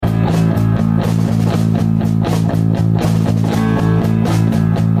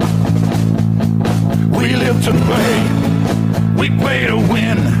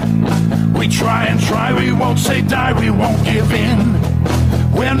won't say die, we won't give in.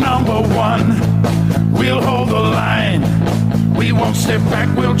 We're number one, we'll hold the line. We won't step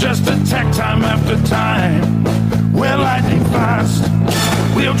back, we'll just attack time after time. We're lightning fast,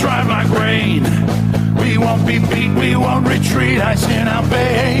 we'll drive like rain. We won't be beat, we won't retreat, ice in our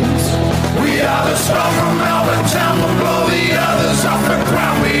veins. We are the storm from Melbourne town, we'll blow the others off the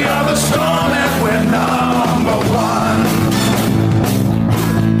ground. We are the storm and we're number one.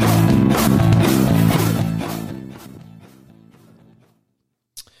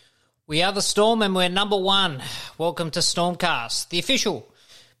 We are the Storm and we're number one. Welcome to Stormcast, the official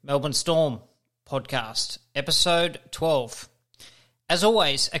Melbourne Storm podcast, episode 12. As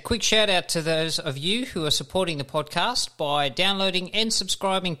always, a quick shout out to those of you who are supporting the podcast by downloading and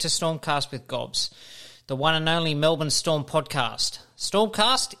subscribing to Stormcast with Gobs, the one and only Melbourne Storm podcast.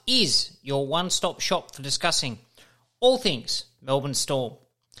 Stormcast is your one-stop shop for discussing all things Melbourne Storm.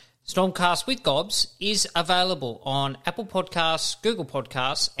 Stormcast with Gobs is available on Apple Podcasts, Google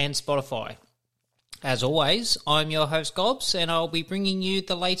Podcasts and Spotify. As always, I'm your host Gobs and I'll be bringing you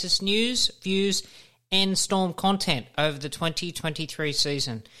the latest news, views and Storm content over the 2023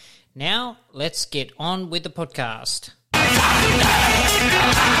 season. Now, let's get on with the podcast.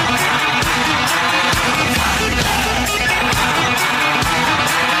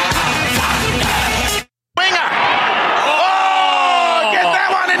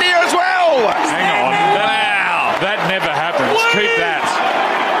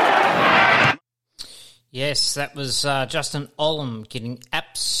 Yes, that was Justin Olam getting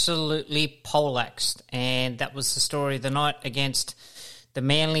absolutely poleaxed, and that was the story of the night against the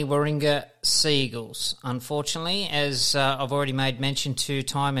Manly Warringah Sea Eagles. Unfortunately, as I've already made mention to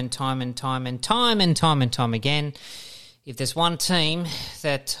time and time again, if there's one team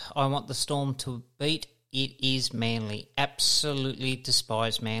that I want the Storm to beat, it is Manly. Absolutely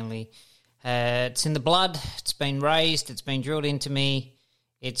despise Manly. It's in the blood, it's been raised, it's been drilled into me.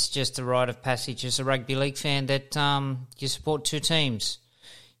 It's just a rite of passage as a rugby league fan that you support two teams,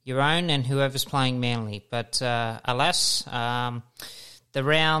 your own and whoever's playing Manly. But alas, the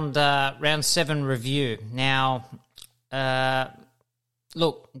round 7 review. Now,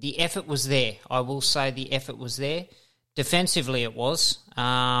 look, the effort was there. I will say the effort was there. Defensively, it was.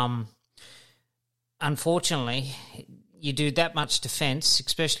 Unfortunately, you do that much defence,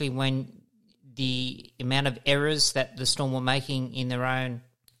 especially when the amount of errors that the Storm were making in their own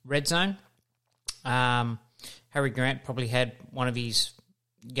red zone. Harry Grant probably had one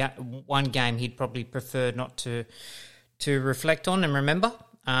game he'd probably prefer not to reflect on and remember.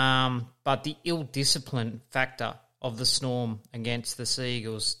 But the ill-discipline factor of the Storm against the Sea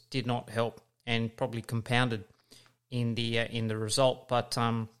Eagles did not help and probably compounded in the result. But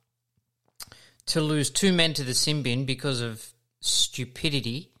to lose 2 men to the sin bin because of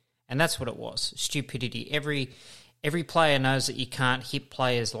stupidity, and that's what it was, stupidity. Every player knows that you can't hit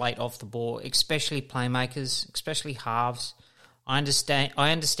players late off the ball, especially playmakers, especially halves. I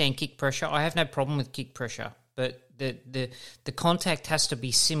understand kick pressure. I have no problem with kick pressure, but the contact has to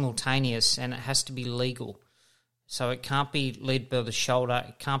be simultaneous and it has to be legal. So it can't be led by the shoulder.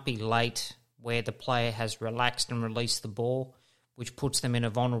 It can't be late where the player has relaxed and released the ball, which puts them in a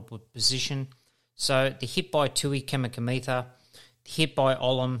vulnerable position. So the hit by Tui Kamikamitha, hit by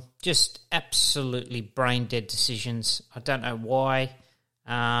Olam, just absolutely brain-dead decisions. I don't know why,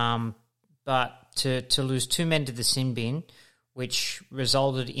 but to lose 2 men to the sin bin, which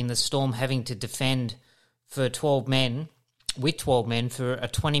resulted in the Storm having to defend for 12 men for a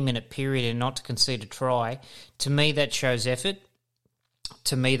 20-minute period and not to concede a try, to me that shows effort.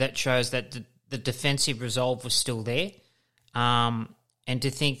 To me that shows that the defensive resolve was still there. And to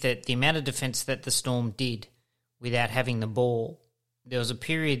think that the amount of defence that the Storm did without having the ball, there was a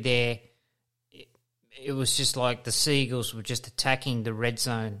period there, it was just like the Sea Eagles were just attacking the red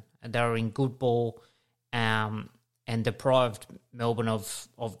zone. They were in good ball and deprived Melbourne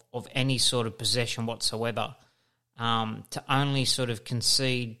of any sort of possession whatsoever. To only sort of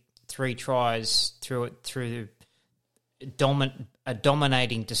concede 3 tries through a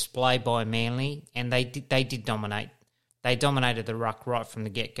dominating display by Manly, and they did dominate. They dominated the ruck right from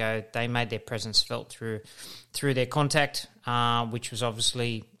the get-go. They made their presence felt through their contact, which was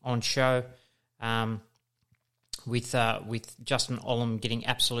obviously on show, with Justin Olam getting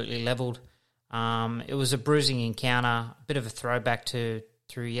absolutely levelled. It was a bruising encounter, a bit of a throwback through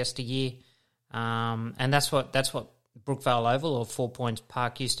yesteryear, and that's what Brookvale Oval or 4 Points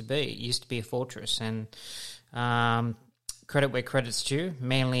Park used to be. It used to be a fortress, and credit where credit's due.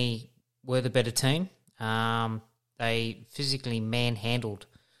 Manly were the better team. They physically manhandled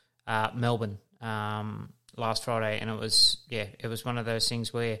Melbourne last Friday, and it was one of those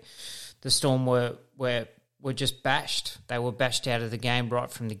things where the Storm were were just bashed. They were bashed out of the game right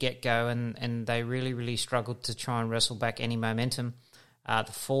from the get-go, and they really, really struggled to try and wrestle back any momentum.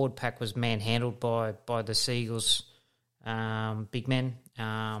 The forward pack was manhandled by the Seagulls big men,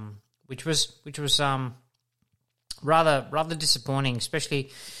 which was rather disappointing,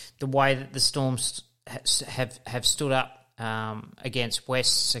 especially the way that the Storms have stood up against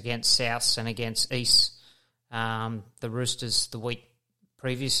Wests, against Souths, and against Easts, the Roosters the week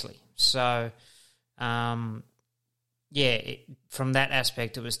previously. So, from that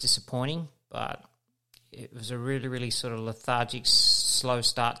aspect, it was disappointing, but it was a really, really sort of lethargic, slow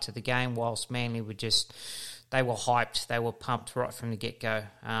start to the game, whilst Manly they were hyped, they were pumped right from the get-go,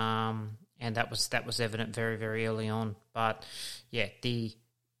 and that was evident very, very early on. But,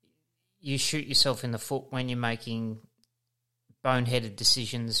 you shoot yourself in the foot when you're making boneheaded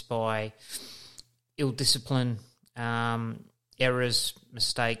decisions by ill discipline, errors,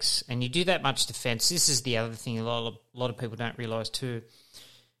 mistakes, and you do that much defence. This is the other thing a lot of people don't realise too.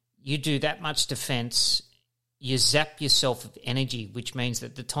 You do that much defence, you zap yourself of energy, which means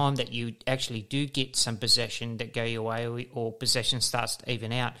that the time that you actually do get some possession that go your way, or possession starts to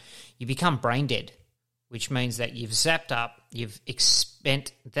even out, you become brain dead, which means that you've zapped up, you've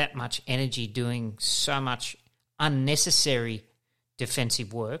spent that much energy doing so much unnecessary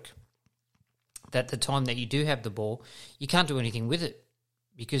defensive work that the time that you do have the ball, you can't do anything with it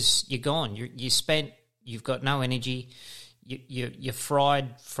because you're gone. You've got no energy. You're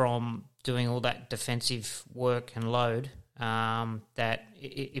fried from doing all that defensive work and load that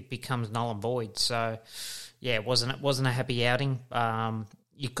it becomes null and void. So, it wasn't a happy outing.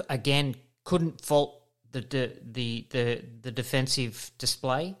 You again couldn't fault the defensive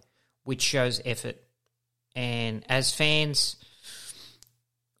display, which shows effort. And as fans,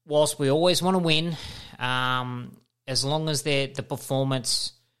 whilst we always want to win, as long as the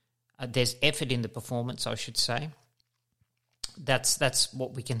performance, there's effort in the performance, I should say, that's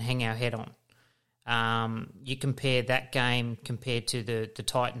what we can hang our head on. You compare that game compared to the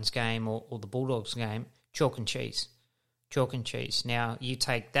Titans game or the Bulldogs game, chalk and cheese. Chalk and cheese. Now, you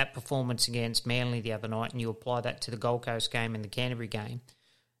take that performance against Manly the other night and you apply that to the Gold Coast game and the Canterbury game,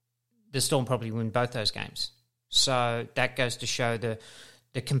 the Storm probably win both those games. So that goes to show the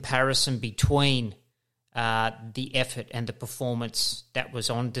comparison between the effort and the performance that was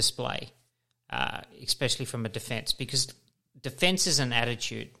on display, especially from a defence, because defence is an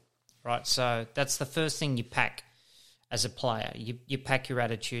attitude, right? So that's the first thing you pack as a player. You pack your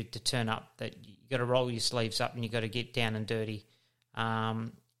attitude to turn up, that you got to roll your sleeves up and you got to get down and dirty.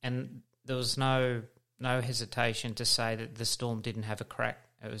 And there was no hesitation to say that the Storm didn't have a crack.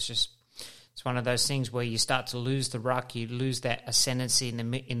 It's one of those things where you start to lose the ruck, you lose that ascendancy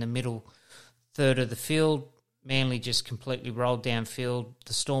in the middle third of the field. Manly just completely rolled downfield.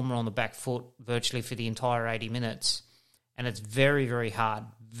 The Storm were on the back foot virtually for the entire 80 minutes. And it's very, very hard,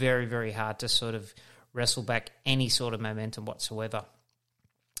 very, very hard to sort of wrestle back any sort of momentum whatsoever.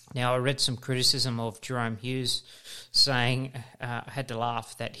 Now, I read some criticism of Jerome Hughes saying, I had to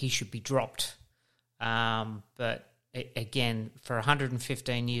laugh, that he should be dropped. But again, for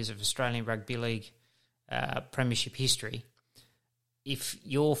 115 years of Australian Rugby League premiership history, if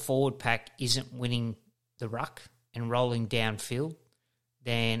your forward pack isn't winning the ruck and rolling downfield,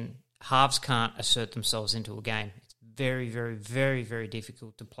 then halves can't assert themselves into a game. It's very, very, very, very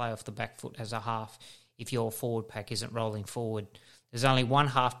difficult to play off the back foot as a half if your forward pack isn't rolling forward. There's only one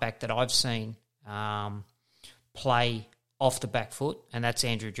halfback that I've seen play off the back foot, and that's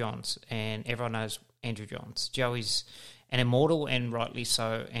Andrew Johns. And everyone knows Andrew Johns. Joey's an immortal, and rightly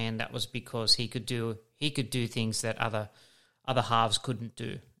so, and that was because he could do things that other halves couldn't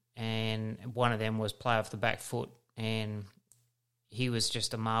do. And one of them was play off the back foot, and he was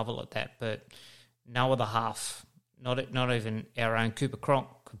just a marvel at that. But no other half, not even our own Cooper Cronk,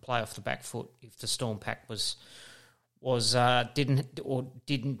 could play off the back foot if the Storm pack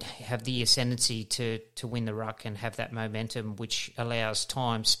didn't have the ascendancy to win the ruck and have that momentum, which allows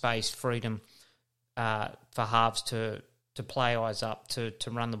time, space, freedom for halves to play eyes up, to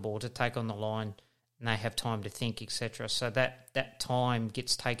run the ball, to take on the line, and they have time to think, etc. So that time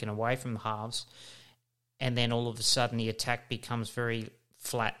gets taken away from the halves, and then all of a sudden the attack becomes very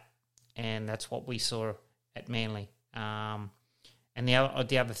flat, and that's what we saw at Manly. And the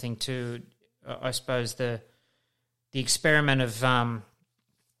other thing too, I suppose the experiment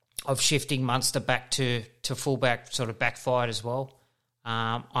of shifting Munster back to fullback sort of backfired as well.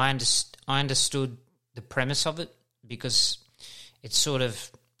 I understood the premise of it because it sort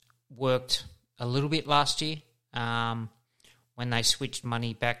of worked a little bit last year when they switched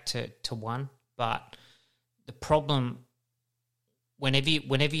money back to one. But the problem, whenever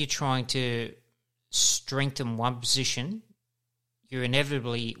you're trying to strengthen one position, you're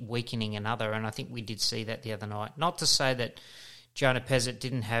inevitably weakening another, and I think we did see that the other night. Not to say that Jonah Pezzett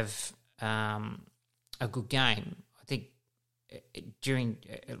didn't have a good game. I think during,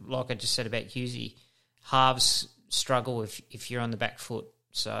 like I just said about Hughesy, halves struggle if you're on the back foot.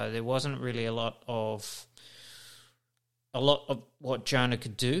 So there wasn't really a lot of what Jonah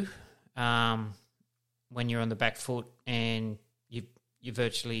could do when you're on the back foot and you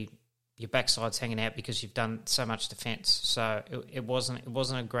virtually your backside's hanging out because you've done so much defence. So it wasn't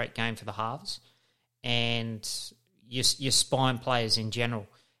a great game for the halves, and your spine players in general.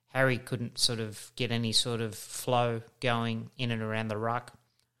 Harry couldn't sort of get any sort of flow going in and around the ruck.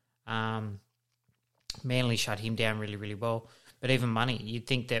 Manly shut him down really, really well. But even Money, you'd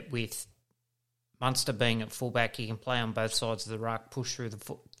think that with Munster being at fullback, he can play on both sides of the ruck, push through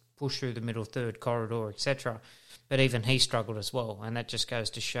the middle third corridor, etc. But even he struggled as well, and that just goes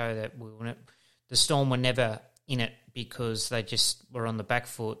to show that the Storm were never in it because they just were on the back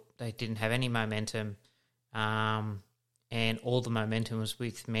foot. They didn't have any momentum, and all the momentum was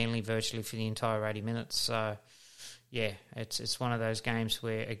with Manly virtually for the entire 80 minutes. So, yeah, it's one of those games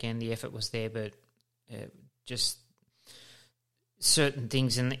where, again, the effort was there, but just certain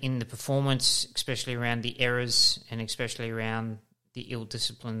things in the performance, especially around the errors and especially around the ill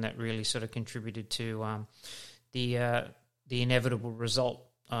discipline that really sort of contributed to the inevitable result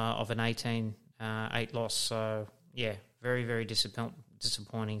of an 18-8 loss. So, yeah, very, very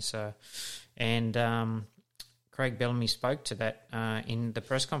disappointing. So, and Craig Bellamy spoke to that in the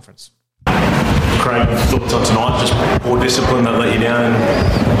press conference. Craig, thoughts on tonight? Just poor discipline that let you down?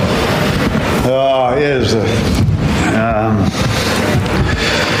 Oh, yeah, it was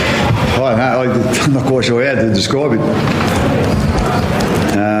I don't know, I'm not quite sure how to describe it.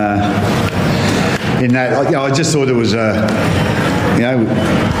 In that, I just thought it was, if you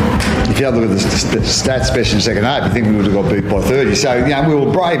have a look at the stats, especially in the second half, you think we would have got beat by 30. So, we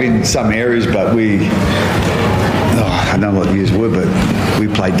were brave in some areas, but I don't know what the years were, but we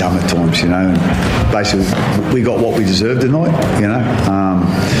played dumb at times, and basically we got what we deserved tonight,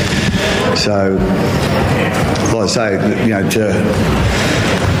 So, like I say,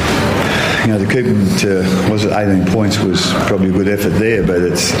 to keep them to 18 points was probably a good effort there, but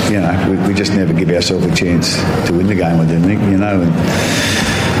it's we just never give ourselves a chance to win the game. I didn't think, and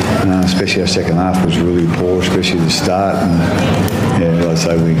especially our second half was really poor, especially the start. And like I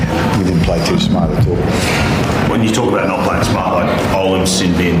say, we didn't play too smart at all. When you talk about not playing smart, like Olam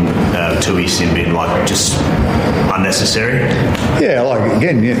sin bin, Tui sin bin, like just unnecessary. Yeah, like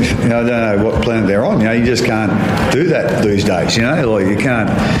again, I don't know what planet they're on. You just can't do that these days. Like you can't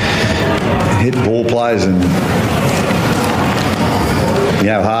hit ball players and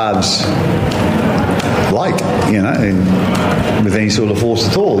halves late, and with any sort of force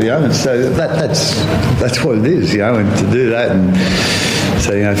at all, and so that's what it is, and to do that, and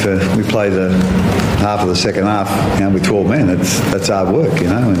so we play the half of the second half, with 12 men, that's hard work,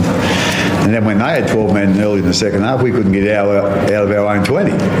 and then when they had 12 men early in the second half, we couldn't get out of our own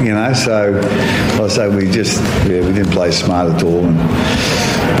 20, so like I say, we didn't play smart at all,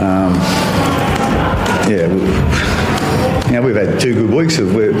 and we've had 2 good weeks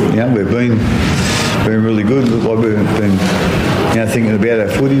of we've been really good. Look like we've been thinking about our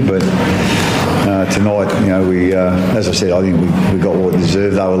footy, but tonight, we as I said, I think we got what we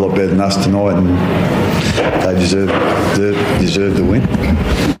deserved. They were a lot better than us tonight, and they deserved the win.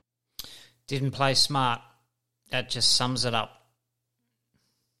 Didn't play smart. That just sums it up.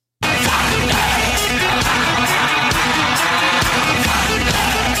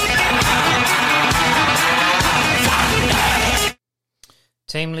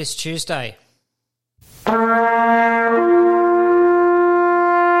 Team List Tuesday.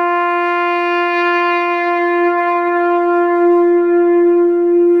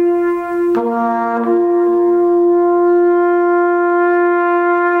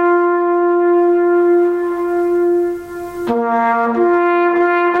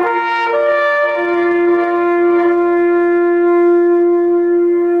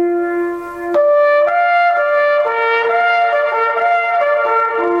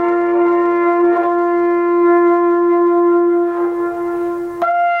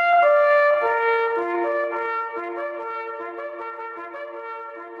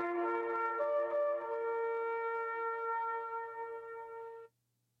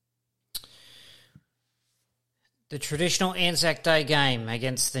 The traditional ANZAC Day game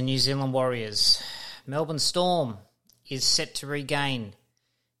against the New Zealand Warriors. Melbourne Storm is set to regain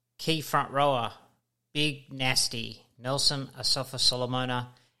key front rower, Big Nasty, Nelson Asafa-Solomona,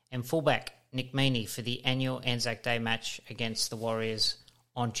 and fullback Nick Meaney for the annual ANZAC Day match against the Warriors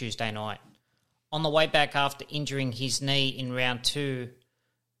on Tuesday night. on the way back after injuring his knee in round 2,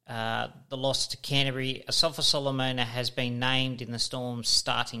 the loss to Canterbury, Asafa Solomona has been named in the Storm's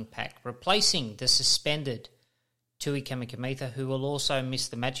starting pack, replacing the suspended Tui Kamikamica, who will also miss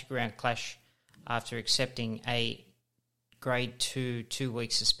the Magic Round clash after accepting a grade 2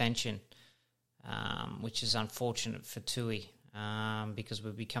 2-week suspension, which is unfortunate for Tui because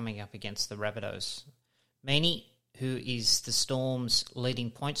we'll be coming up against the Rabbitohs. Meaney, who is the Storm's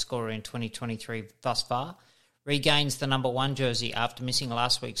leading point scorer in 2023 thus far, regains the number 1 jersey after missing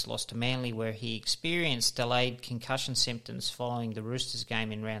last week's loss to Manly, where he experienced delayed concussion symptoms following the Roosters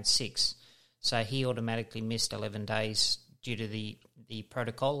game in round 6. So he automatically missed 11 days due to the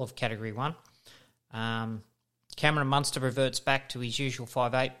protocol of Category 1. Cameron Munster reverts back to his usual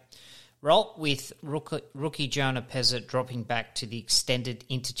 5'8" role, with rookie Jonah Pezzett dropping back to the extended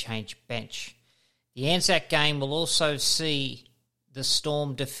interchange bench. The ANZAC game will also see the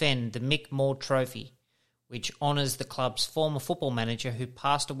Storm defend the Mick Moore Trophy, which honours the club's former football manager who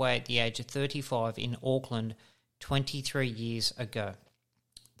passed away at the age of 35 in Auckland 23 years ago.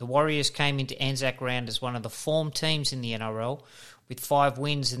 The Warriors came into ANZAC round as one of the form teams in the NRL, with 5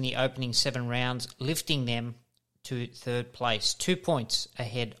 wins in the opening 7 rounds, lifting them to 3rd place, 2 points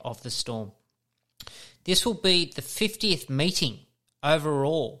ahead of the Storm. This will be the 50th meeting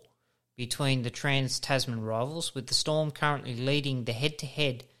overall between the Trans-Tasman rivals, with the Storm currently leading the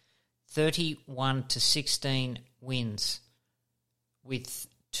head-to-head 31-16 wins with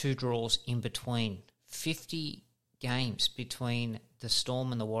 2 draws in between. 50 games between the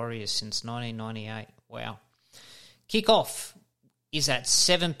Storm and the Warriors since 1998. Wow. Kick-off is at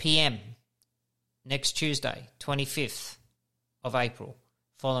 7 p.m. next Tuesday, 25th of April,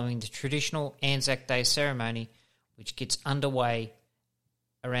 following the traditional Anzac Day ceremony, which gets underway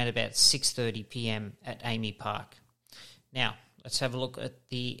around about 6:30 p.m. at Amy Park. Now, let's have a look at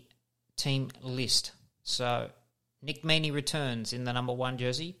the team list. So, Nick Meaney returns in the number 1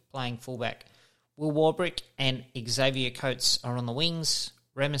 jersey, playing fullback. Will Warbrick and Xavier Coates are on the wings.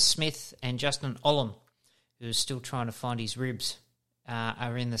 Remus Smith and Justin Olam, who is still trying to find his ribs,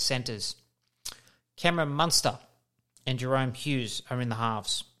 are in the centres. Cameron Munster and Jerome Hughes are in the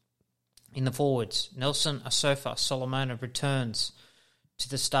halves. In the forwards, Nelson Asofa Solomona returns to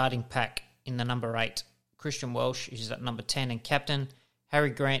the starting pack in the number 8. Christian Welsh is at number 10 and captain.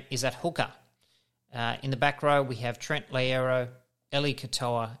 Harry Grant is at hooker. In the back row, we have Trent Leero, Eli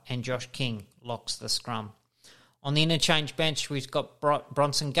Katoa and Josh King locks the scrum. On the interchange bench, we've got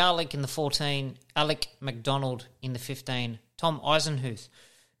Bronson Garlick in the 14, Alec McDonald in the 15, Tom Eisenhuth,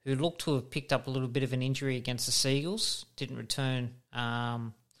 who looked to have picked up a little bit of an injury against the Seagulls, didn't return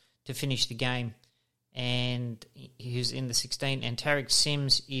to finish the game, and he's in the 16, and Tarek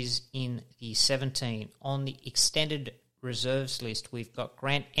Sims is in the 17. On the extended reserves list, we've got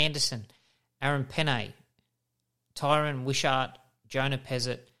Grant Anderson, Aaron Penne, Tyron Wishart, Jonah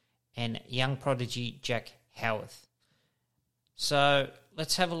Pezzett, and young prodigy Jack Howarth. So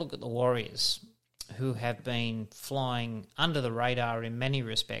let's have a look at the Warriors, who have been flying under the radar in many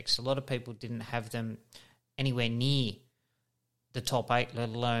respects. A lot of people didn't have them anywhere near the top 8, let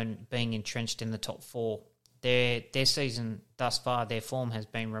alone being entrenched in the top 4. Their season thus far, their form has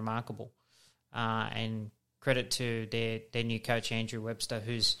been remarkable. And credit to their new coach, Andrew Webster,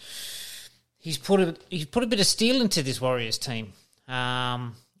 he's put a bit of steel into this Warriors team,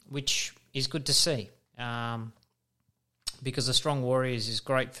 which is good to see. Because the strong Warriors is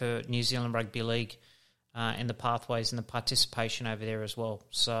great for New Zealand Rugby League and the pathways and the participation over there as well.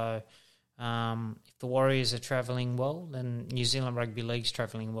 So if the Warriors are travelling well, then New Zealand Rugby League's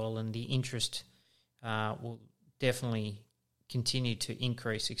travelling well, and the interest will definitely continue to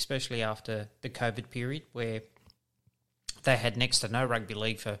increase, especially after the COVID period where they had next to no rugby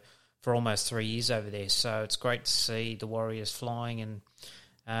league for almost 3 years over there. So it's great to see the Warriors flying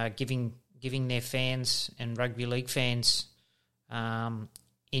and giving their fans and rugby league fans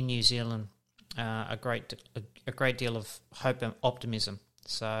in New Zealand a great deal of hope and optimism.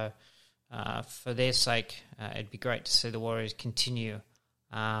 So for their sake, it'd be great to see the Warriors continue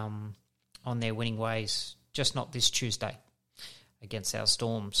on their winning ways, just not this Tuesday against our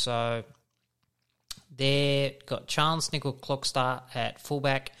Storm. So they've got Charles Nickel-Clockstar at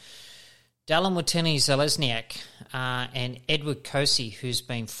fullback, Dallin Watene-Zalesniak and Edward Kosi, who's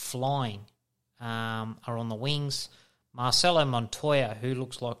been flying, are on the wings. Marcelo Montoya, who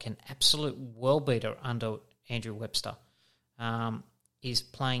looks like an absolute world-beater under Andrew Webster, is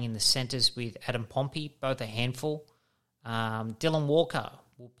playing in the centres with Adam Pompey, both a handful. Dylan Walker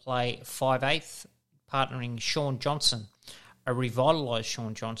will play 5/8, partnering Sean Johnson, a revitalised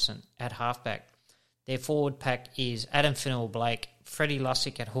Sean Johnson, at halfback. Their forward pack is Adam Finnell-Blake, Freddie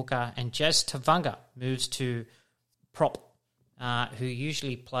Lussick at hooker, and Jazz Tavanga moves to prop, who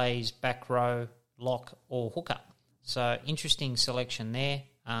usually plays back row, lock, or hooker. So interesting selection there.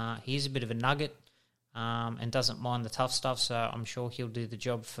 He's a bit of a nugget and doesn't mind the tough stuff, so I'm sure he'll do the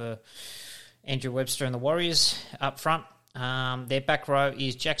job for Andrew Webster and the Warriors up front. Their back row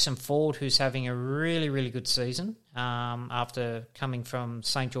is Jackson Ford, who's having a really, really good season after coming from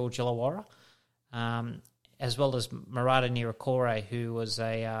St. George Illawarra, as well as Murata Nirakore, who was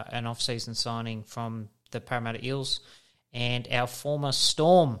an off-season signing from the Parramatta Eels, and our former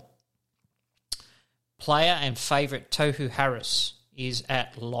Storm player and favourite Tohu Harris is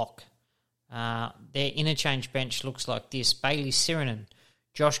at lock. Their interchange bench looks like this: Bailey Sirinen,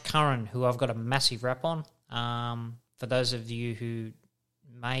 Josh Curran, who I've got a massive rap on. For those of you who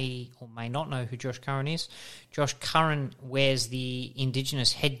may or may not know who Josh Curran is, Josh Curran wears the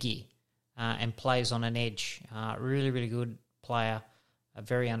Indigenous headgear and plays on an edge. Really, really good player,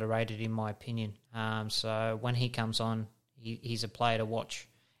 very underrated in my opinion. So when he comes on, he's a player to watch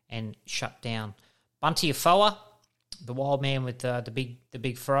and shut down. Bunty Afoa, the wild man with the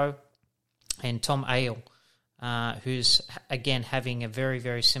big fro, and Tom Ale, who's, again, having a very,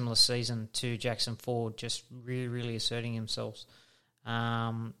 very similar season to Jackson Ford, just really, really asserting themselves.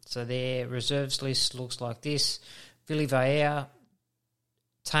 So their reserves list looks like this: Vili Vaea,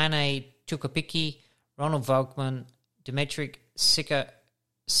 Tane Tukapiki, Ronald Volkman, Dimitri Sifakula,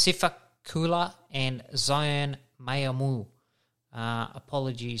 and Zion Mayamu.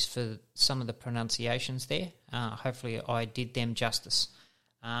 Apologies for some of the pronunciations there. Hopefully I did them justice.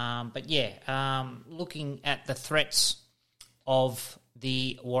 But yeah, looking at the threats of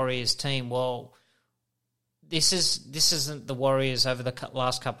the Warriors team, well, this isn't the Warriors over the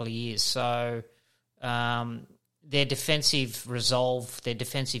last couple of years. So their defensive resolve, their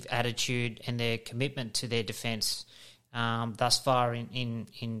defensive attitude, and their commitment to their defence thus far in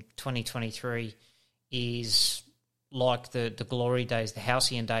 2023 is like the glory days, the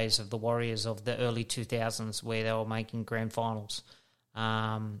halcyon days of the Warriors of the early 2000s, where they were making grand finals.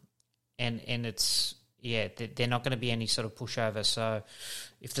 And it's, yeah, they're not going to be any sort of pushover. So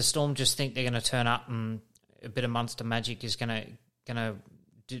if the Storm just think they're going to turn up and a bit of Munster magic is going to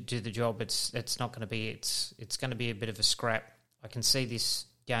do the job, it's not going to be. It's going to be a bit of a scrap. I can see this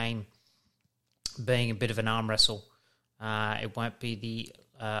game being a bit of an arm wrestle. It won't be the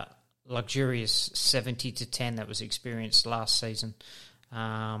luxurious 70-10 that was experienced last season.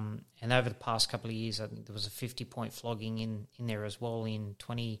 And over the past couple of years, I think there was a 50-point flogging in there as well in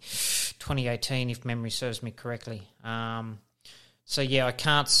 2018, if memory serves me correctly. So, yeah, I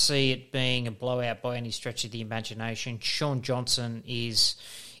can't see it being a blowout by any stretch of the imagination. Sean Johnson is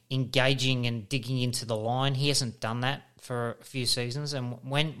engaging and digging into the line. He hasn't done that for a few seasons. And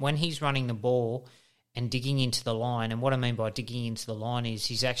when he's running the ball and digging into the line, and what I mean by digging into the line is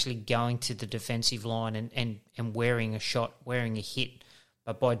he's actually going to the defensive line and wearing a shot, wearing a hit.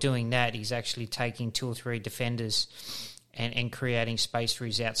 But by doing that, he's actually taking two or three defenders and creating space for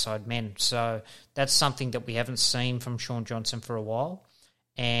his outside men. So that's something that we haven't seen from Sean Johnson for a while.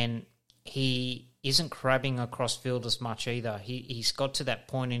 And he isn't crabbing across field as much either. He's got to that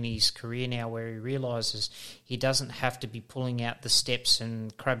point in his career now where he realises he doesn't have to be pulling out the steps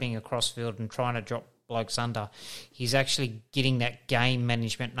and crabbing across field and trying to drop blokes under. He's actually getting that game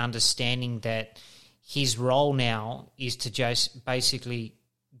management and understanding that his role now is to just basically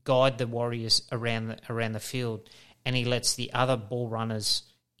guide the Warriors around the field, and he lets the other ball runners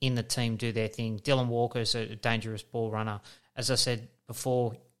in the team do their thing. Dylan Walker's a dangerous ball runner. As I said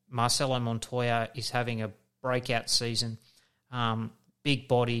before, Marcelo Montoya is having a breakout season. Big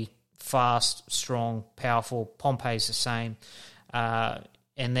body, fast, strong, powerful. Pompey's the same. And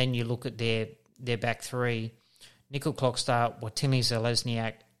then you look at their back three: Nickel Clockstar, Watini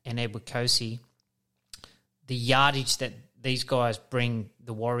Zalesniak, and Edward Kosi. The yardage that these guys bring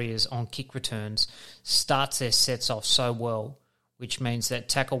the Warriors on kick returns starts their sets off so well, which means that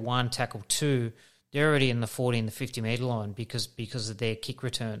tackle 1, tackle 2, they're already in the 40 and the 50-metre line because of their kick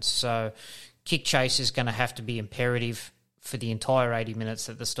returns. So kick chase is going to have to be imperative for the entire 80 minutes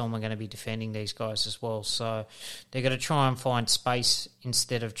that the Storm are going to be defending these guys as well. So they're going to try and find space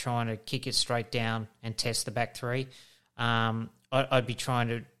instead of trying to kick it straight down and test the back three. I'd be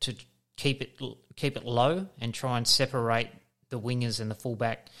trying to keep it low and try and separate the wingers and the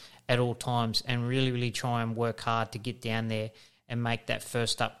fullback at all times and really, really try and work hard to get down there and make that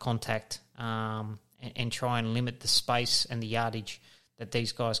first up contact and try and limit the space and the yardage that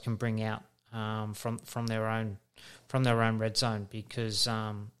these guys can bring out from their own red zone because,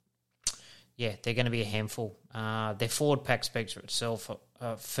 they're going to be a handful. Their forward pack speaks for itself.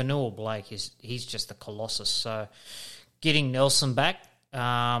 Fanua Blake he's just a colossus. So getting Nelson back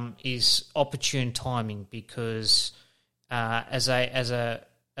is opportune timing because as a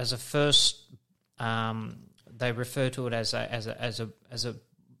first, they refer to it as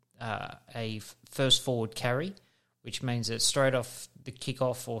a first forward carry, which means that straight off the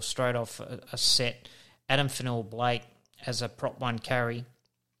kickoff or straight off a set, Adam Fanua Blake as a prop one carry,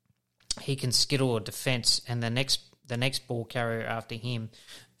 he can skittle a defence, and the next ball carrier after him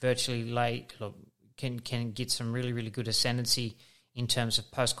virtually can get some really, really good ascendancy in terms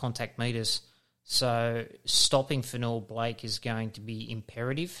of post-contact metres. So stopping Fanua Blake is going to be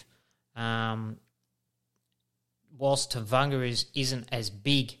imperative. Whilst Tavanga isn't as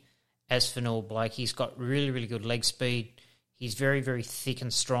big as Fanua Blake, he's got really, really good leg speed. He's very, very thick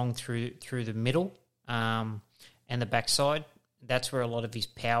and strong through the middle and the backside. That's where a lot of his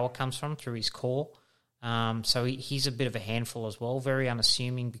power comes from, through his core. So he's a bit of a handful as well, very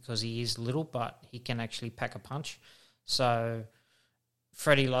unassuming because he is little, but he can actually pack a punch. So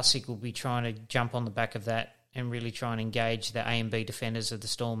Freddie Lussick will be trying to jump on the back of that and really try and engage the A and B defenders of the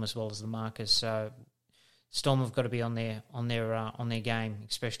Storm as well as the markers. So Storm have got to be on their game,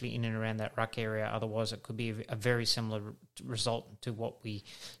 especially in and around that ruck area. Otherwise, it could be a very similar result to what we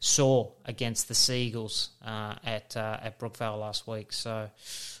saw against the Seagulls at Brookvale last week. So,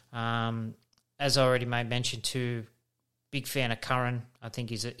 as I already made mention to, big fan of Curran. I think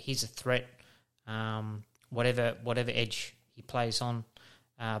he's a threat. Whatever edge he plays on,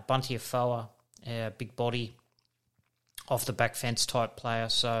 Bunty Afoa, big body, off the back fence type player.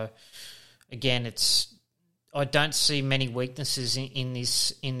 So again, I don't see many weaknesses in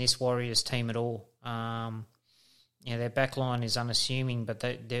this Warriors team at all. Their back line is unassuming, but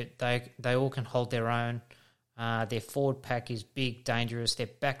they all can hold their own. Their forward pack is big, dangerous. Their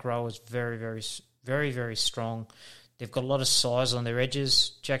back row is very, very, very, very strong. They've got a lot of size on their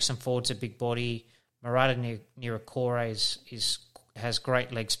edges. Jackson Ford's a big body. Murata Nirakore has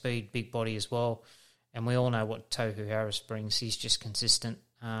great leg speed, big body as well. And we all know what Tohu Harris brings. He's just consistent,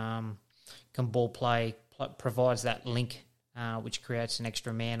 can ball play, provides that link, which creates an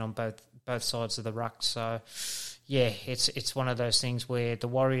extra man on both sides of the ruck. So, yeah, it's one of those things where the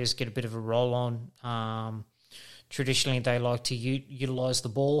Warriors get a bit of a roll on. Traditionally, they like to utilise the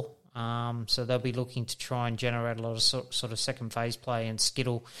ball, so they'll be looking to try and generate a lot of sort of second phase play and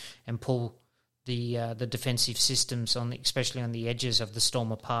skittle and pull the defensive systems especially on the edges of the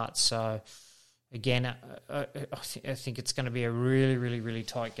Storm apart. So, again, I think it's going to be a really, really, really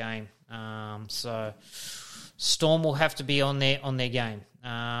tight game. So Storm will have to be on their game.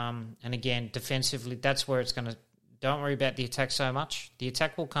 And again, defensively, that's where it's going to. Don't worry about the attack so much. The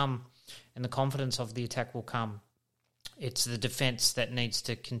attack will come, and the confidence of the attack will come. It's the defence that needs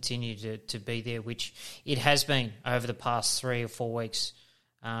to continue to be there, which it has been over the past 3 or 4 weeks,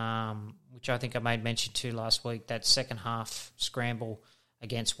 which I think I made mention to last week. That second half scramble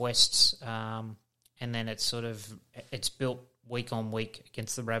against Wests, and then it's built week on week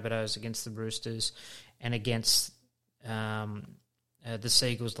against the Rabbitohs, against the Roosters, and against the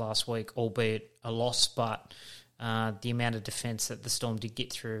Seagulls last week, albeit a loss, but the amount of defence that the Storm did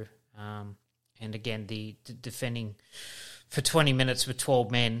get through, and again, the defending for 20 minutes with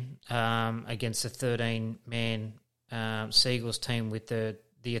 12 men against a 13-man Seagulls team with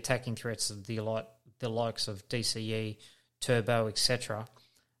the attacking threats of the likes of DCE, Turbo, etc.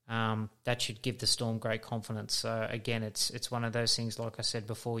 That should give the Storm great confidence. So again, it's one of those things. Like I said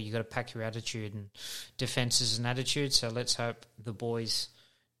before, you got to pack your attitude, and defence is an attitude. So let's hope the boys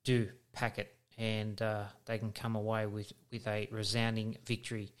do pack it, and they can come away with a resounding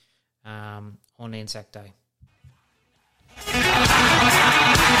victory on ANZAC Day.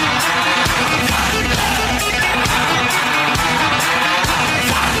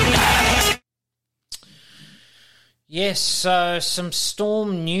 Yes, so some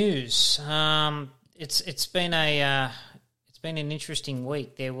Storm news. It's been an interesting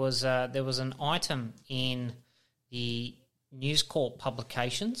week. There was an item in the News Corp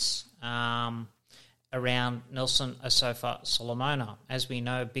publications around Nelson Asofa Solomona. As we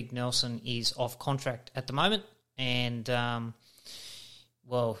know, Big Nelson is off contract at the moment, and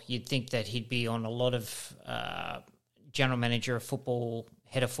you'd think that he'd be on a lot of general manager of football,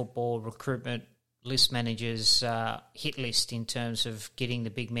 head of football, recruitment, list managers hit list in terms of getting the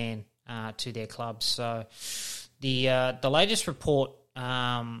big man to their clubs. So the latest report,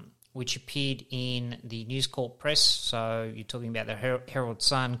 which appeared in the News Corp press, so you're talking about the Herald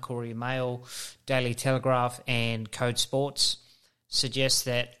Sun, Courier Mail, Daily Telegraph, and Code Sports, suggests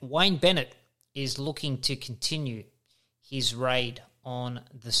that Wayne Bennett is looking to continue his raid on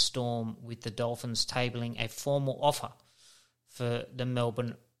the Storm, with the Dolphins tabling a formal offer for the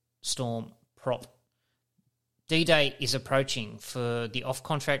Melbourne Storm prop. D-Day is approaching for the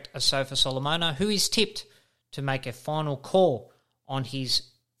off-contract Asafa Solomona, who is tipped to make a final call on his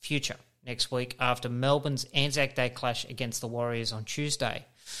future next week after Melbourne's ANZAC Day clash against the Warriors on Tuesday.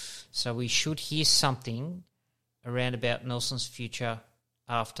 So we should hear something around about Nelson's future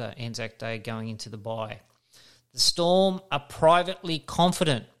after ANZAC Day going into the bye. The Storm are privately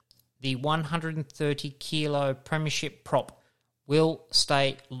confident the 130-kilo premiership prop will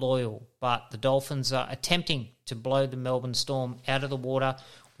stay loyal, but the Dolphins are attempting to blow the Melbourne Storm out of the water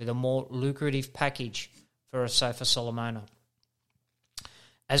with a more lucrative package for Asafa Solomona.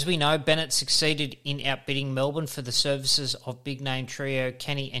 As we know, Bennett succeeded in outbidding Melbourne for the services of big-name trio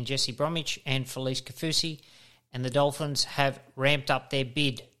Kenny and Jesse Bromwich and Felice Kaufusi, and the Dolphins have ramped up their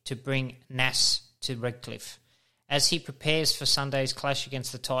bid to bring NAS to Redcliffe. As he prepares for Sunday's clash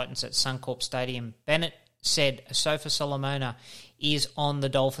against the Titans at Suncorp Stadium, Bennett said Asafa Solomona is on the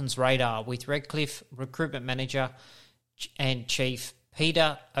Dolphins' radar, with Redcliffe recruitment manager and chief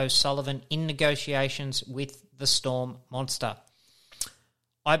Peter O'Sullivan in negotiations with the Storm monster.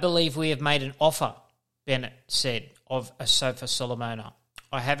 I believe we have made an offer, Bennett said, of Asafa Solomona.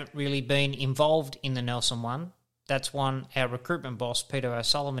 I haven't really been involved in the Nelson one. That's one our recruitment boss, Peter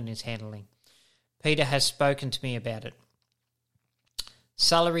O'Sullivan, is handling. Peter has spoken to me about it.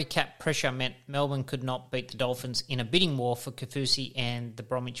 Salary cap pressure meant Melbourne could not beat the Dolphins in a bidding war for Kaufusi and the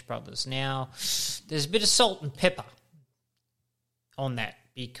Bromwich brothers. Now, there's a bit of salt and pepper on that,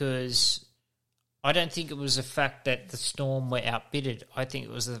 because I don't think it was the fact that the Storm were outbidded. I think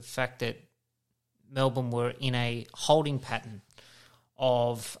it was the fact that Melbourne were in a holding pattern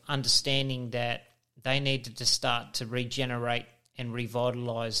of understanding that they needed to start to regenerate and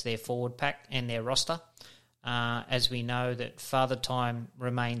revitalise their forward pack and their roster. As we know that Father Time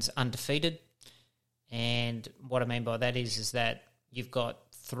remains undefeated. And what I mean by that is that you've got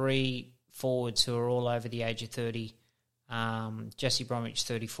three forwards who are all over the age of 30. Jesse Bromwich,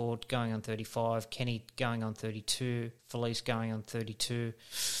 34, going on 35. Kenny going on 32. Felice going on 32.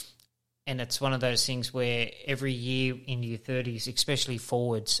 And it's one of those things where every year in your 30s, especially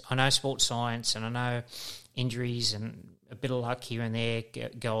forwards, I know sports science and I know injuries and a bit of luck here and there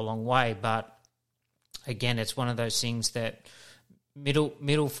go a long way, but again, it's one of those things that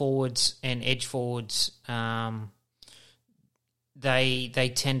middle forwards and edge forwards,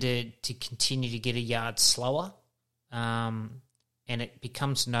 they tended to continue to get a yard slower, and it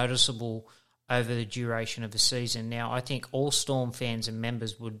becomes noticeable over the duration of the season. Now, I think all Storm fans and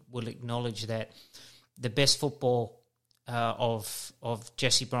members would acknowledge that the best football of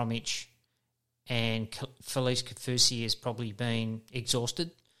Jesse Bromwich and Felice Kaufusi has probably been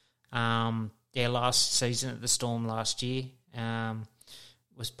exhausted. Their last season at the Storm last year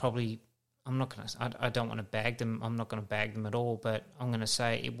was probably, I don't want to bag them. I'm not going to bag them at all, but I'm going to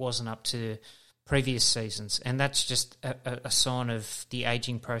say it wasn't up to previous seasons, and that's just a sign of the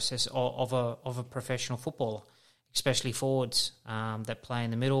ageing process of a professional footballer, especially forwards that play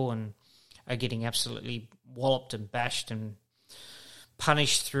in the middle and are getting absolutely walloped and bashed and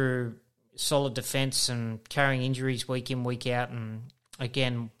punished through solid defence and carrying injuries week in, week out. And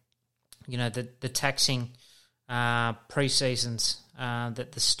again, you know, the taxing pre-seasons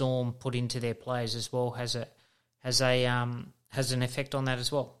that the Storm put into their players as well has an effect on that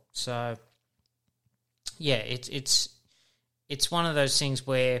as well. So yeah, it's one of those things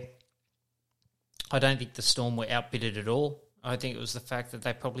where I don't think the Storm were outbidded at all. I think it was the fact that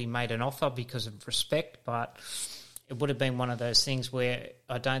they probably made an offer because of respect, but it would have been one of those things where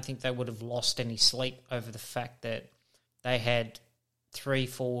I don't think they would have lost any sleep over the fact that they had three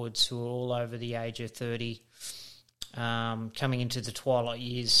forwards who were all over the age of 30, coming into the twilight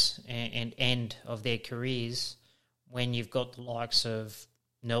years and end of their careers, when you've got the likes of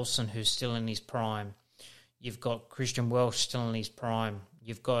Nelson, who's still in his prime. You've got Christian Welch still in his prime.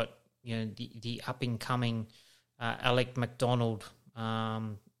 You've got, you know, the up-and-coming Alec McDonald.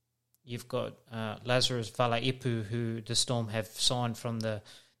 You've got Lazarus Valaipu, who the Storm have signed from their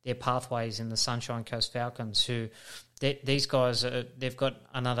pathways in the Sunshine Coast Falcons, who these guys, they've got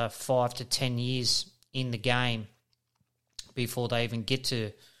another 5 to 10 years in the game before they even get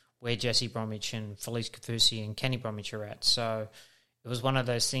to where Jesse Bromwich and Felice Kaufusi and Kenny Bromwich are at. So it was one of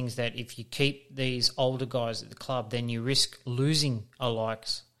those things that if you keep these older guys at the club, then you risk losing a like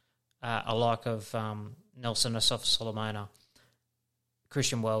of Nelson Asafa Solomona,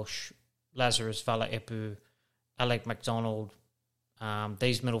 Christian Welch, Lazarus Valaipu, Alec McDonald,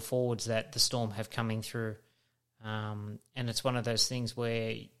 these middle forwards that the Storm have coming through. And it's one of those things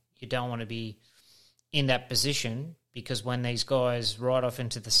where you don't want to be in that position, because when these guys ride off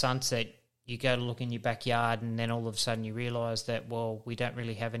into the sunset, you go to look in your backyard and then all of a sudden you realise that, well, we don't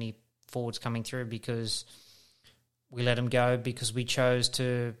really have any forwards coming through because we let them go because we chose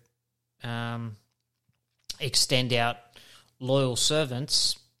to extend out loyal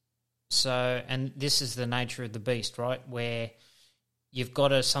servants. So, and this is the nature of the beast, right, where you've got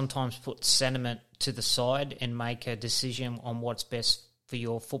to sometimes put sentiment to the side and make a decision on what's best for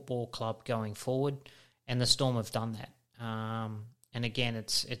your football club going forward, and the Storm have done that. And again,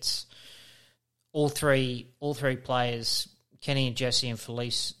 it's all three players, Kenny and Jesse and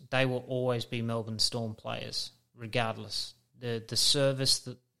Felice, they will always be Melbourne Storm players, regardless. The service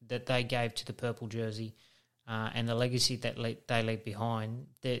that they gave to the purple jersey and the legacy that they leave behind,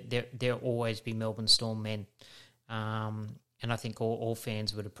 they'll always be Melbourne Storm men. And I think all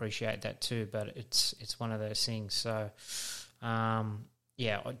fans would appreciate that too, but it's one of those things. So,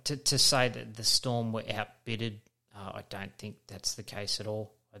 to say that the Storm were outbidded, I don't think that's the case at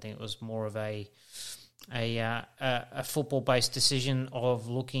all. I think it was more of a football-based decision of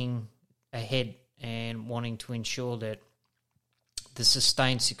looking ahead and wanting to ensure that the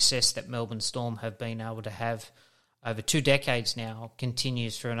sustained success that Melbourne Storm have been able to have over 2 decades now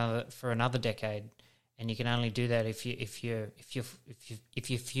continues for another decade, and you can only do that if you're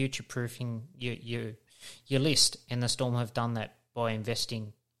future-proofing your list, and the Storm have done that by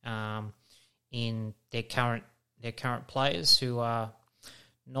investing in their current players who are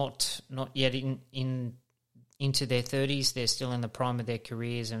not yet into their 30s. They're still in the prime of their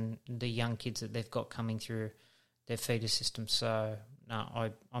careers, and the young kids that they've got coming through their feeder system. So no,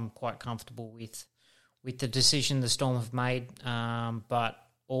 I'm quite comfortable with the decision the Storm have made. But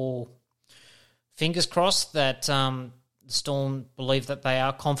all fingers crossed that the Storm believe that they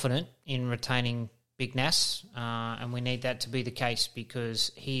are confident in retaining Big NAS, and we need that to be the case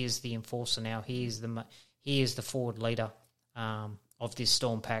because he is the enforcer now. He is the forward leader of this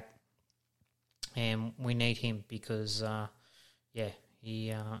Storm pack, and we need him because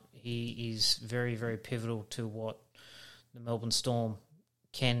he is very, very pivotal to what the Melbourne Storm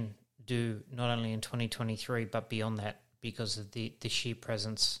can do, not only in 2023 but beyond that, because of the sheer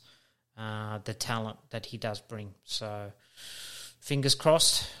presence, the talent that he does bring. So fingers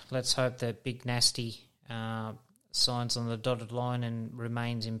crossed. Let's hope that Big Nasty signs on the dotted line and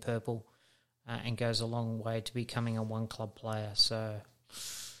remains in purple and goes a long way to becoming a one-club player. So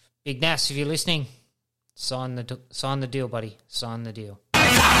Big Nas, if you're listening, sign the deal, buddy. Sign the deal.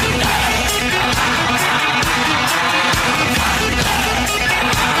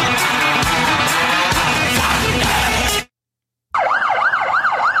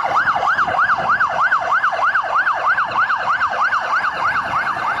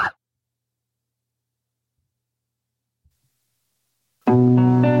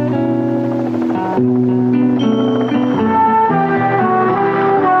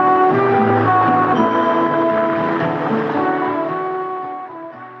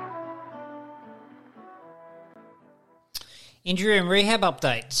 Injury and rehab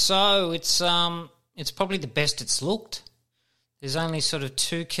update. So it's probably the best it's looked. There's only sort of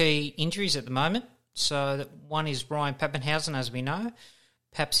 2 key injuries at the moment. So one is Ryan Pappenhausen, as we know.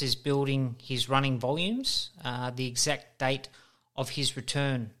 Paps is building his running volumes. The exact date of his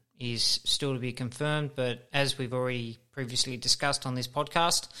return is still to be confirmed, but as we've already previously discussed on this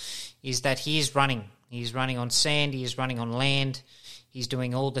podcast, is that he is running. He's running on sand, he is running on land, he's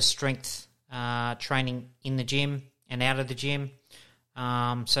doing all the strength training in the gym and out of the gym.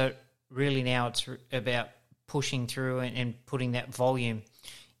 So really now it's about pushing through and putting that volume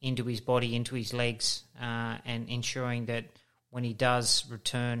into his body, into his legs, and ensuring that when he does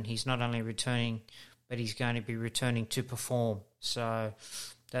return, he's not only returning, but he's going to be returning to perform. So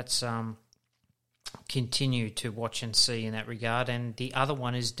that's continue to watch and see in that regard. And the other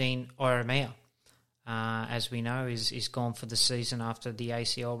one is Dean Ieremia, as we know, is gone for the season after the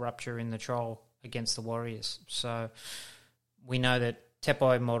ACL rupture in the trial against the Warriors. So we know that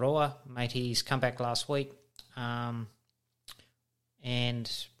Tepai Moroa made his comeback last week. And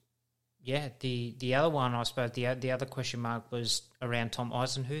yeah, the other one, I suppose, the other question mark was around Tom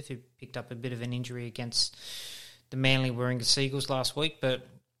Eisenhuth, who picked up a bit of an injury against the Manly Warringah Seagulls last week, but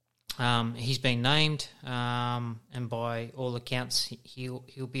he's been named, and by all accounts,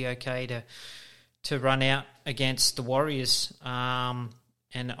 he'll be okay to run out against the Warriors.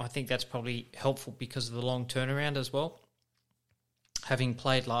 And I think that's probably helpful because of the long turnaround as well. Having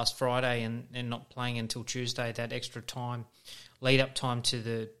played last Friday and not playing until Tuesday, that extra time, lead-up time to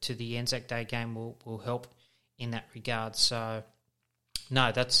the ANZAC Day game will help in that regard. So,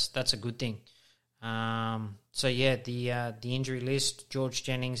 no, that's a good thing. So, yeah, the injury list, George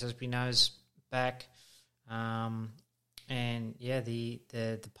Jennings, as we know, is back. And the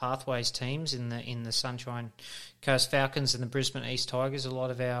Pathways teams in the Sunshine Coast Falcons and the Brisbane East Tigers. A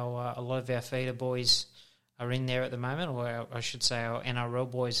lot of our feeder boys are in there at the moment, or I should say our NRL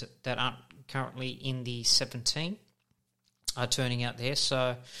boys that aren't currently in the 17 are turning out there.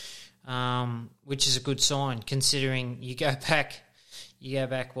 So, which is a good sign considering you go back.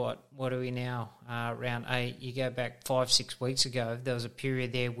 What are we now? Round 8. You go back 5-6 weeks ago. There was a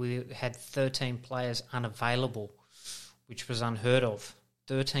period there we had 13 players unavailable, which was unheard of.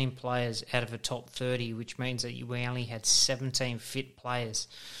 13 players out of a top 30, which means that we only had 17 fit players.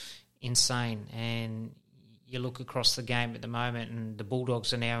 Insane. And you look across the game at the moment, and the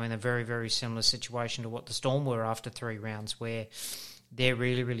Bulldogs are now in a very, very similar situation to what the Storm were after 3 rounds, where they're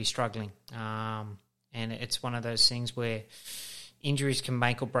really, really struggling. And it's one of those things where injuries can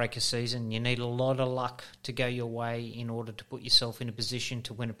make or break a season. You need a lot of luck to go your way in order to put yourself in a position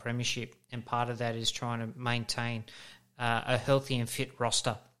to win a premiership. And part of that is trying to maintain a healthy and fit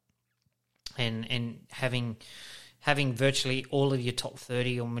roster, and having virtually all of your top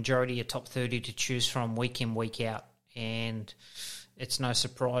 30 or majority of your top 30 to choose from week in, week out. And it's no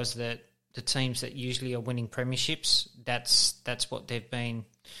surprise that the teams that usually are winning premierships, that's what they've been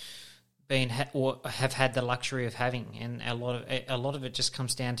or have had the luxury of having, and a lot of it just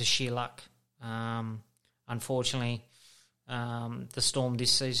comes down to sheer luck. Unfortunately, the Storm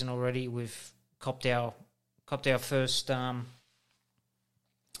this season already, we've copped our first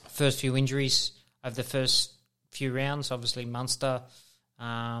few injuries over the first few rounds. Obviously, Munster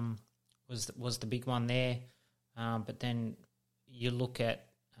was the big one there, but then you look at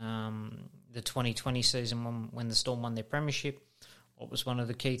the 2020 season when the Storm won their premiership. What was one of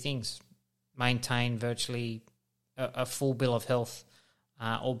the key things? Maintain virtually a full bill of health,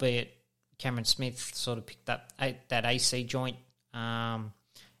 albeit Cameron Smith sort of picked up that AC joint and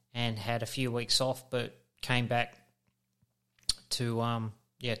had a few weeks off, but came back to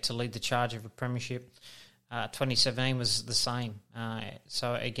lead the charge of a premiership. 2017 was the same.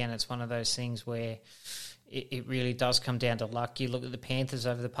 So again, it's one of those things where it really does come down to luck. You look at the Panthers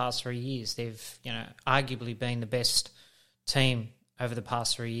over the past 3 years; they've arguably been the best team over the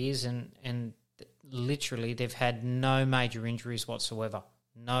past 3 years, and literally they've had no major injuries whatsoever,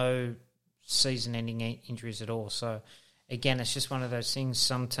 no season-ending injuries at all. So again, it's just one of those things.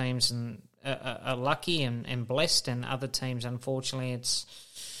 Some teams are lucky and blessed, and other teams, unfortunately, it's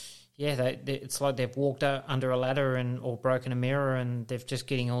like they've walked under a ladder or broken a mirror, and they're just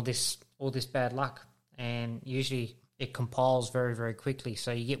getting all this bad luck. And usually it compiles very, very quickly.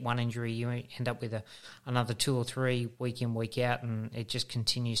 So you get one injury, you end up with another 2 or 3 week in, week out, and it just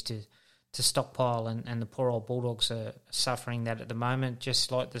continues to stockpile. And the poor old Bulldogs are suffering that at the moment,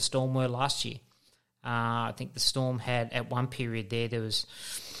 just like the Storm were last year. I think the Storm had, at one period there was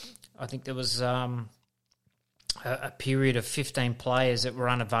a period of 15 players that were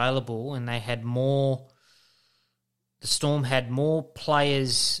unavailable, and the Storm had more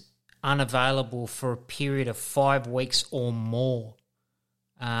players unavailable for a period of 5 weeks or more.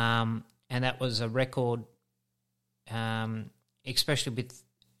 And that was a record, especially with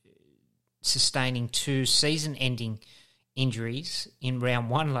sustaining 2 season-ending injuries in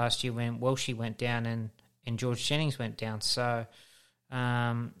round 1 last year when Welshie went down and George Jennings went down. So,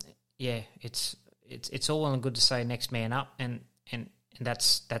 it's all well and good to say next man up, and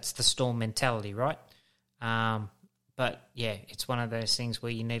that's the Storm mentality, right? But yeah, it's one of those things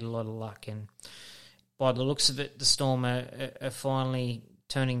where you need a lot of luck, and by the looks of it, the Storm are finally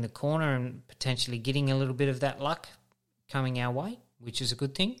turning the corner and potentially getting a little bit of that luck coming our way, which is a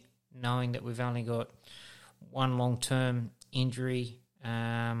good thing, knowing that we've only got one long-term injury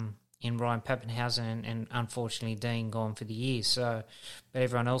in Ryan Pappenhausen and unfortunately Dean gone for the year. So, but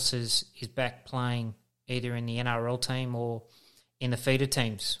everyone else is back playing either in the NRL team or in the feeder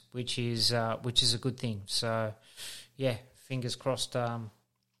teams, which is a good thing. So, yeah, fingers crossed.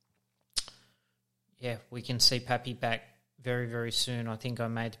 We can see Pappy back very, very soon. I think I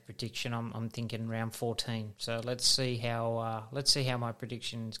made the prediction. I'm thinking round 14. So let's see how my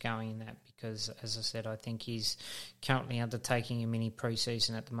prediction is going in that, because as I said, I think he's currently undertaking a mini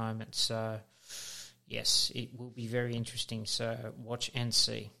pre-season at the moment. So yes, it will be very interesting. So watch and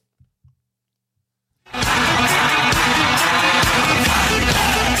see.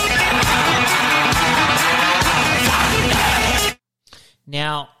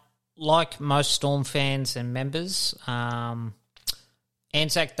 Now, like most Storm fans and members, ANZAC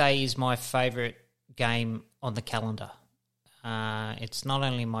Day is my favourite game on the calendar. It's not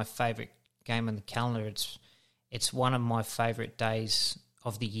only my favourite game on the calendar, it's one of my favourite days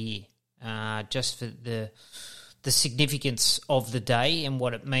of the year, just for the significance of the day and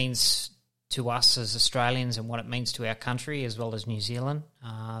what it means to us as Australians and what it means to our country as well as New Zealand.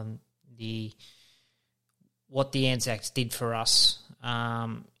 What the ANZACs did for us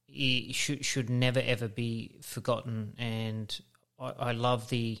it should never ever be forgotten, and I love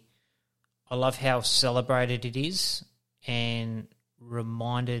how celebrated it is and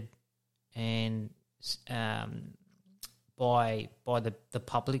reminded and by the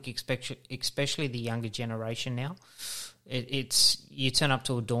public, especially the younger generation now. It's you turn up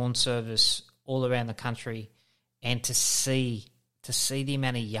to a dawn service all around the country, and to see the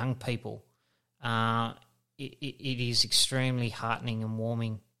amount of young people, it is extremely heartening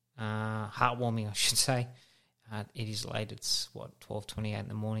and heartwarming, I should say. It is late. It's 12:28 in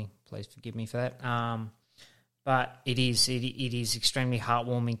the morning. Please forgive me for that. But it is extremely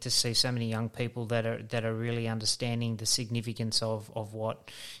heartwarming to see so many young people that are really understanding the significance of what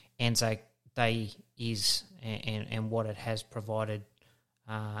ANZAC Day is and what it has provided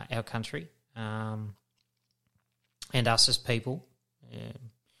our country and us as people.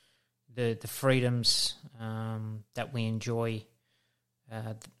 The freedoms that we enjoy,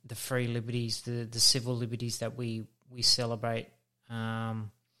 the free liberties, the civil liberties that we celebrate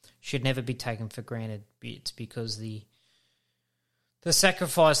should never be taken for granted. It's because the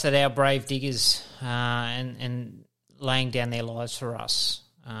sacrifice that our brave diggers and laying down their lives for us,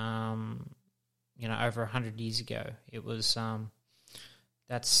 over 100 years ago, it was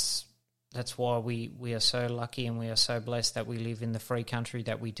that's why we are so lucky and we are so blessed that we live in the free country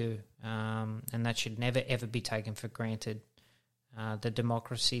that we do, and that should never ever be taken for granted. The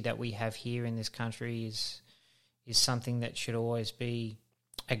democracy that we have here in this country is something that should always be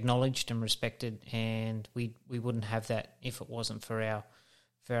acknowledged and respected, and we wouldn't have that if it wasn't for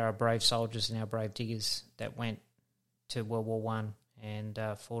our brave soldiers and our brave diggers that went to World War One and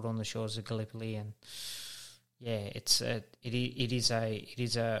fought on the shores of Gallipoli. And yeah, it is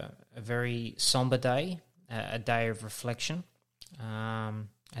a very somber day, a day of reflection, a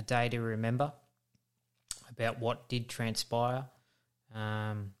day to remember about what did transpire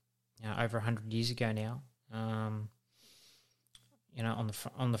over 100 years ago now. On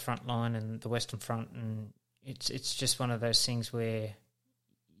the front line and the Western Front, and it's just one of those things where,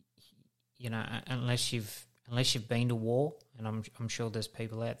 unless you've been to war, and I'm sure there's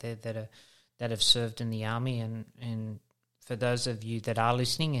people out there that have served in the army, and for those of you that are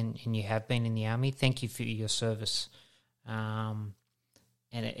listening and you have been in the army, thank you for your service. And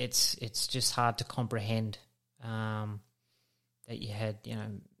it's just hard to comprehend that you had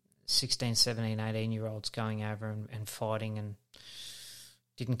 16, 17, 18-year-olds going over and fighting and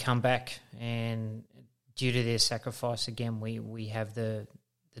didn't come back. And due to their sacrifice, again, we have the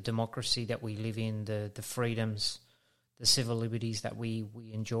democracy that we live in, the freedoms, the civil liberties that we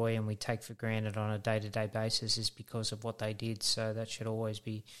enjoy and we take for granted on a day-to-day basis is because of what they did. So that should always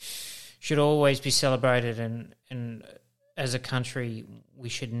be celebrated. And as a country, we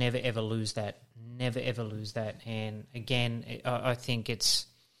should never, ever lose that. Never, ever lose that. And again, I think it's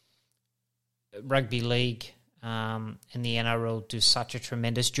Rugby League and the NRL do such a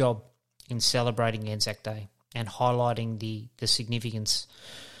tremendous job in celebrating ANZAC Day and highlighting the significance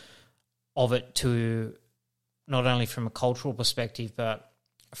of it, to not only from a cultural perspective but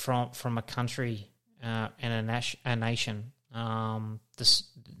from a country and a nation. The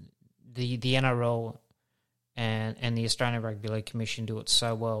NRL and the Australian Rugby League Commission do it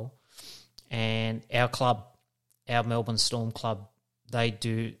so well, and our club, our Melbourne Storm club, they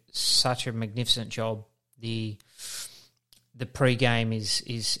do such a magnificent job. The pre-game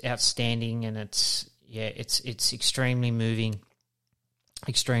is outstanding, and it's extremely moving.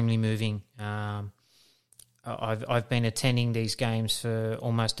 Extremely moving. I've been attending these games for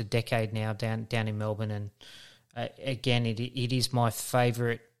almost a decade now down in Melbourne, and again, it is my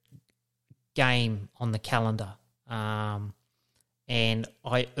favourite game on the calendar. And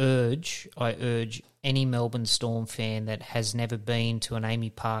I urge any Melbourne Storm fan that has never been to an Amy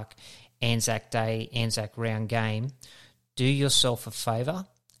Park ANZAC Day, ANZAC round game, do yourself a favour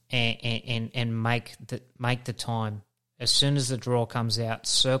and make the time. As soon as the draw comes out,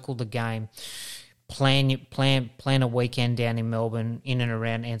 circle the game, plan a weekend down in Melbourne in and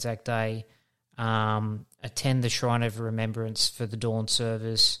around ANZAC Day, attend the Shrine of Remembrance for the dawn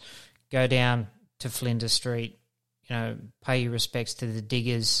service, go down to Flinders Street, pay your respects to the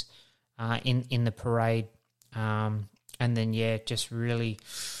diggers in the parade, and then just really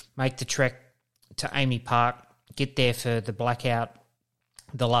make the trek to Amy Park, get there for the blackout,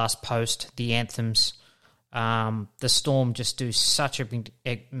 the last post, the anthems. The Storm just do such a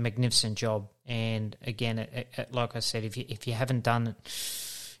magnificent job, and again, like I said, if you haven't done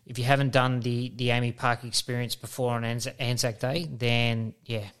the Amy Park experience before on ANZAC Day, then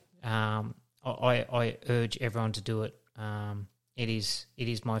I urge everyone to do it. It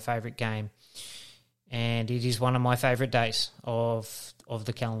is my favourite game, and it is one of my favourite days of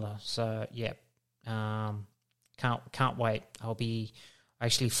the calendar. So yeah, can't wait. I'll be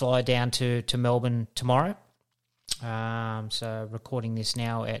actually fly down to Melbourne tomorrow. So recording this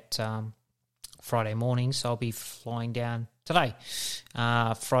now at Friday morning, so I'll be flying down today,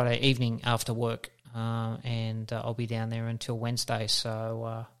 Friday evening after work, and I'll be down there until Wednesday.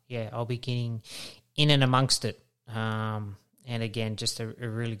 So I'll be getting in and amongst it. And again, just a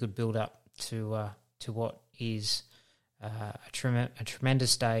really good build up to what is a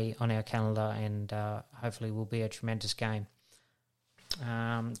tremendous day on our calendar, and hopefully will be a tremendous game.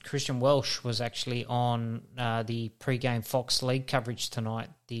 Christian Welsh was actually on the pre-game Fox League coverage tonight.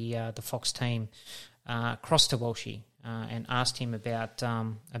 The Fox team crossed to Welshie and asked him about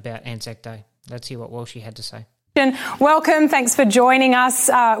Anzac Day. Let's hear what Welshie had to say. Welcome. Thanks for joining us.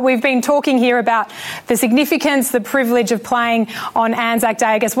 We've been talking here about the significance, the privilege of playing on Anzac Day.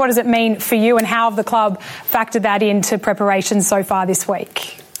 I guess, what does it mean for you, and how have the club factored that into preparations so far this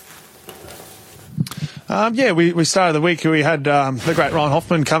week? We started the week. We had the great Ryan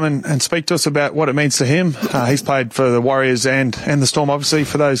Hoffman come and speak to us about what it means to him. He's played for the Warriors and the Storm, obviously,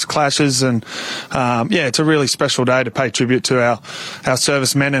 for those clashes. And, it's a really special day to pay tribute to our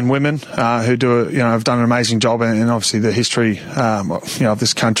servicemen and women who have done an amazing job, and obviously the history of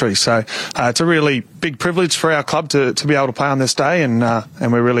this country. So it's a really big privilege for our club to be able to play on this day, and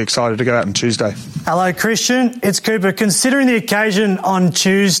we're really excited to go out on Tuesday. Hello, Christian. It's Cooper. Considering the occasion on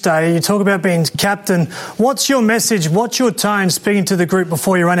Tuesday, you talk about being captain. What's your message? What's your tone speaking to the group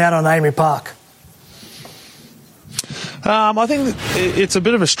before you run out on Amy Park? I think it's a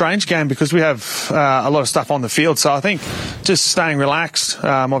bit of a strange game because we have a lot of stuff on the field. So I think just staying relaxed.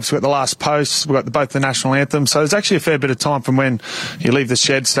 Obviously, we've got the last post. We've got both the national anthem. So there's actually a fair bit of time from when you leave the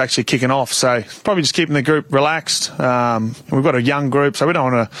sheds to actually kicking off. So probably just keeping the group relaxed. We've got a young group, so we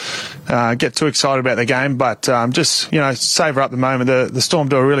don't want to get too excited about the game. But just savour up the moment. The Storm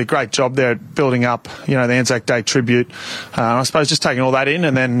do a really great job there at building up the Anzac Day tribute. I suppose just taking all that in,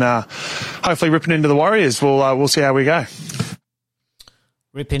 and then hopefully ripping into the Warriors. We'll see how we go.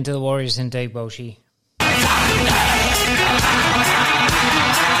 Rip into the Warriors indeed, Welshie.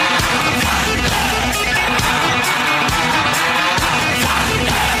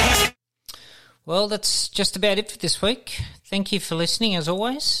 Well, that's just about it for this week. Thank you for listening, as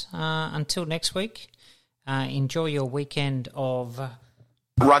always. Until next week, enjoy your weekend of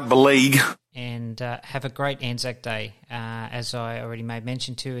Rugby League. And have a great Anzac Day. As I already made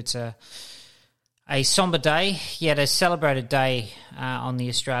mention to, it's a sombre day, yet a celebrated day on the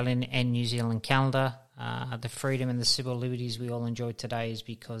Australian and New Zealand calendar. The freedom and the civil liberties we all enjoy today is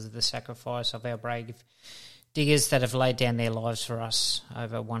because of the sacrifice of our brave diggers that have laid down their lives for us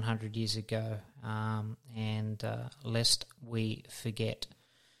over 100 years ago. And lest we forget,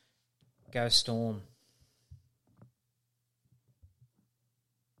 go Storm.